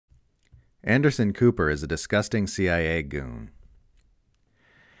Anderson Cooper is a disgusting CIA goon.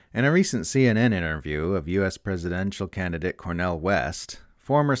 In a recent CNN interview of U.S. presidential candidate Cornel West,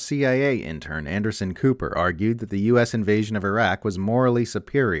 former CIA intern Anderson Cooper argued that the U.S. invasion of Iraq was morally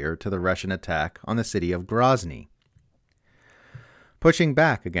superior to the Russian attack on the city of Grozny. Pushing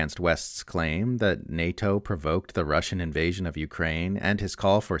back against West's claim that NATO provoked the Russian invasion of Ukraine and his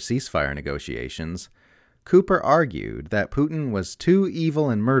call for ceasefire negotiations, Cooper argued that Putin was too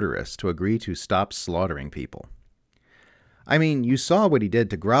evil and murderous to agree to stop slaughtering people. I mean, you saw what he did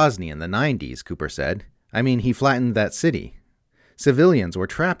to Grozny in the 90s, Cooper said. I mean, he flattened that city. Civilians were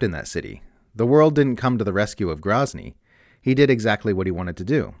trapped in that city. The world didn't come to the rescue of Grozny. He did exactly what he wanted to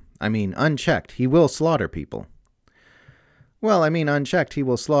do. I mean, unchecked, he will slaughter people. Well, I mean, unchecked, he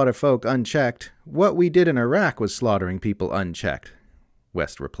will slaughter folk unchecked. What we did in Iraq was slaughtering people unchecked,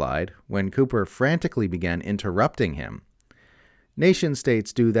 West replied, when Cooper frantically began interrupting him.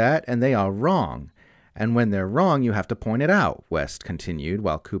 Nation-states do that, and they are wrong. And when they're wrong, you have to point it out, West continued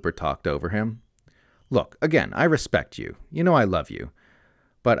while Cooper talked over him. Look, again, I respect you. You know I love you.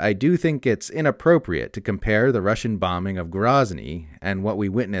 But I do think it's inappropriate to compare the Russian bombing of Grozny and what we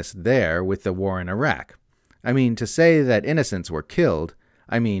witnessed there with the war in Iraq. I mean, to say that innocents were killed,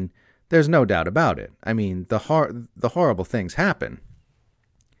 I mean, there's no doubt about it. I mean, the horrible things happen.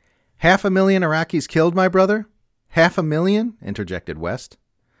 500,000 Iraqis killed, my brother? 500,000? Interjected West.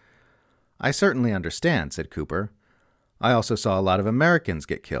 I certainly understand, said Cooper. I also saw a lot of Americans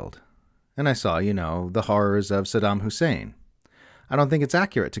get killed. And I saw, the horrors of Saddam Hussein. I don't think it's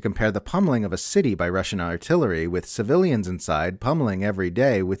accurate to compare the pummeling of a city by Russian artillery with civilians inside pummeling every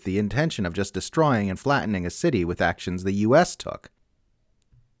day with the intention of just destroying and flattening a city with actions the U.S. took.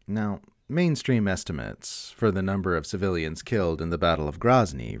 Now, mainstream estimates for the number of civilians killed in the Battle of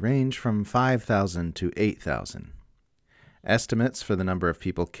Grozny range from 5,000 to 8,000. Estimates for the number of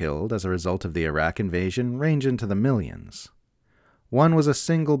people killed as a result of the Iraq invasion range into the millions. One was a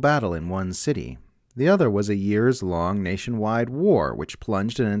single battle in one city. The other was a years-long nationwide war which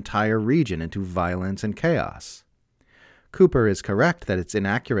plunged an entire region into violence and chaos. Cooper is correct that it's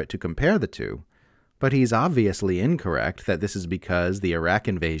inaccurate to compare the two, but he's obviously incorrect that this is because the Iraq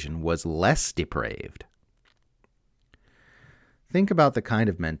invasion was less depraved. Think about the kind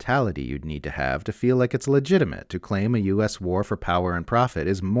of mentality you'd need to have to feel like it's legitimate to claim a U.S. war for power and profit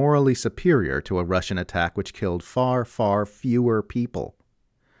is morally superior to a Russian attack which killed far, far fewer people.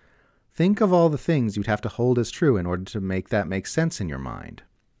 Think of all the things you'd have to hold as true in order to make that make sense in your mind.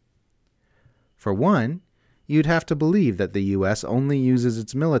 For one, you'd have to believe that the U.S. only uses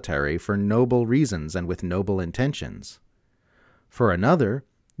its military for noble reasons and with noble intentions. For another,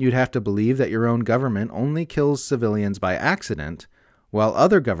 you'd have to believe that your own government only kills civilians by accident, while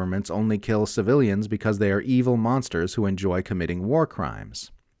other governments only kill civilians because they are evil monsters who enjoy committing war crimes.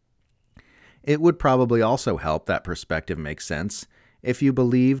 It would probably also help that perspective make sense if you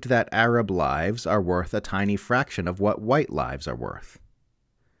believed that Arab lives are worth a tiny fraction of what white lives are worth.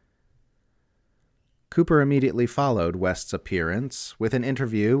 Cooper immediately followed West's appearance with an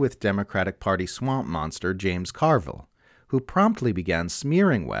interview with Democratic Party swamp monster James Carville, who promptly began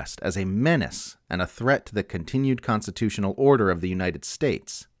smearing West as a menace and a threat to the continued constitutional order of the United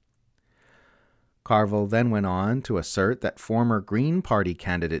States. Carville then went on to assert that former Green Party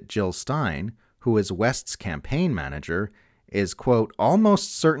candidate Jill Stein, who is West's campaign manager, is, quote,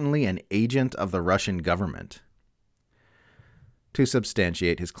 almost certainly an agent of the Russian government. To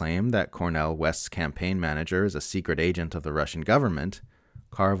substantiate his claim that Cornel West's campaign manager is a secret agent of the Russian government,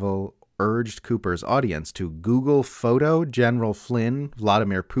 Carville urged Cooper's audience to Google photo General Flynn,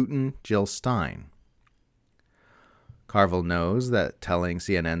 Vladimir Putin, Jill Stein. Carville knows that telling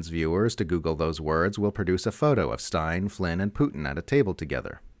CNN's viewers to Google those words will produce a photo of Stein, Flynn, and Putin at a table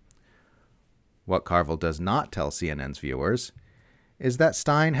together. What Carville does not tell CNN's viewers is that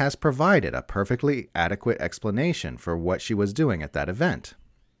Stein has provided a perfectly adequate explanation for what she was doing at that event.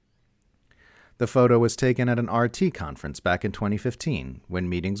 The photo was taken at an RT conference back in 2015, when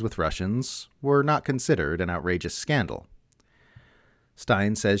meetings with Russians were not considered an outrageous scandal.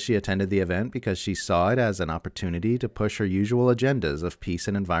 Stein says she attended the event because she saw it as an opportunity to push her usual agendas of peace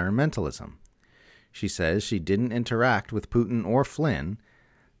and environmentalism. She says she didn't interact with Putin or Flynn,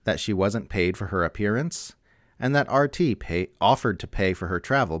 that she wasn't paid for her appearance, and that RT offered to pay for her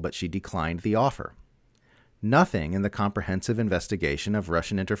travel, but she declined the offer. Nothing in the comprehensive investigation of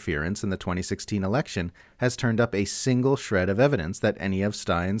Russian interference in the 2016 election has turned up a single shred of evidence that any of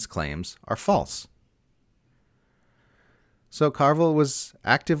Stein's claims are false. So Carville was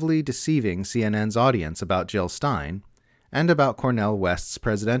actively deceiving CNN's audience about Jill Stein and about Cornel West's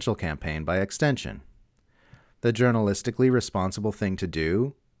presidential campaign by extension. The journalistically responsible thing to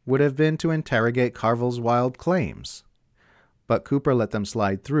do would have been to interrogate Carville's wild claims, but Cooper let them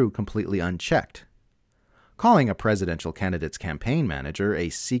slide through completely unchecked. Calling a presidential candidate's campaign manager a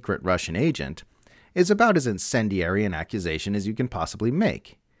secret Russian agent is about as incendiary an accusation as you can possibly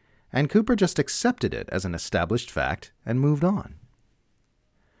make, and Cooper just accepted it as an established fact and moved on.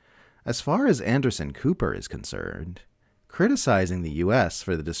 As far as Anderson Cooper is concerned, criticizing the U.S.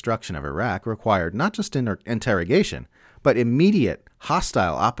 for the destruction of Iraq required not just interrogation, but immediate,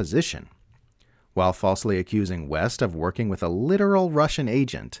 hostile opposition, while falsely accusing West of working with a literal Russian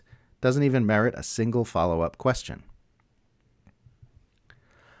agent doesn't even merit a single follow-up question.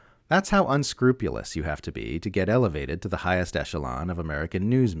 That's how unscrupulous you have to be to get elevated to the highest echelon of American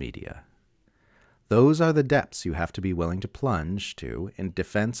news media. Those are the depths you have to be willing to plunge to in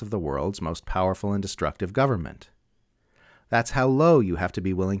defense of the world's most powerful and destructive government. That's how low you have to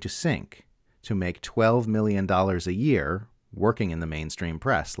be willing to sink to make $12 million a year working in the mainstream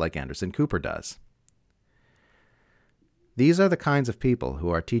press like Anderson Cooper does. These are the kinds of people who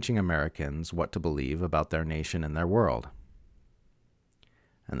are teaching Americans what to believe about their nation and their world.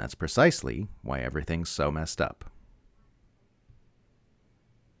 And that's precisely why everything's so messed up.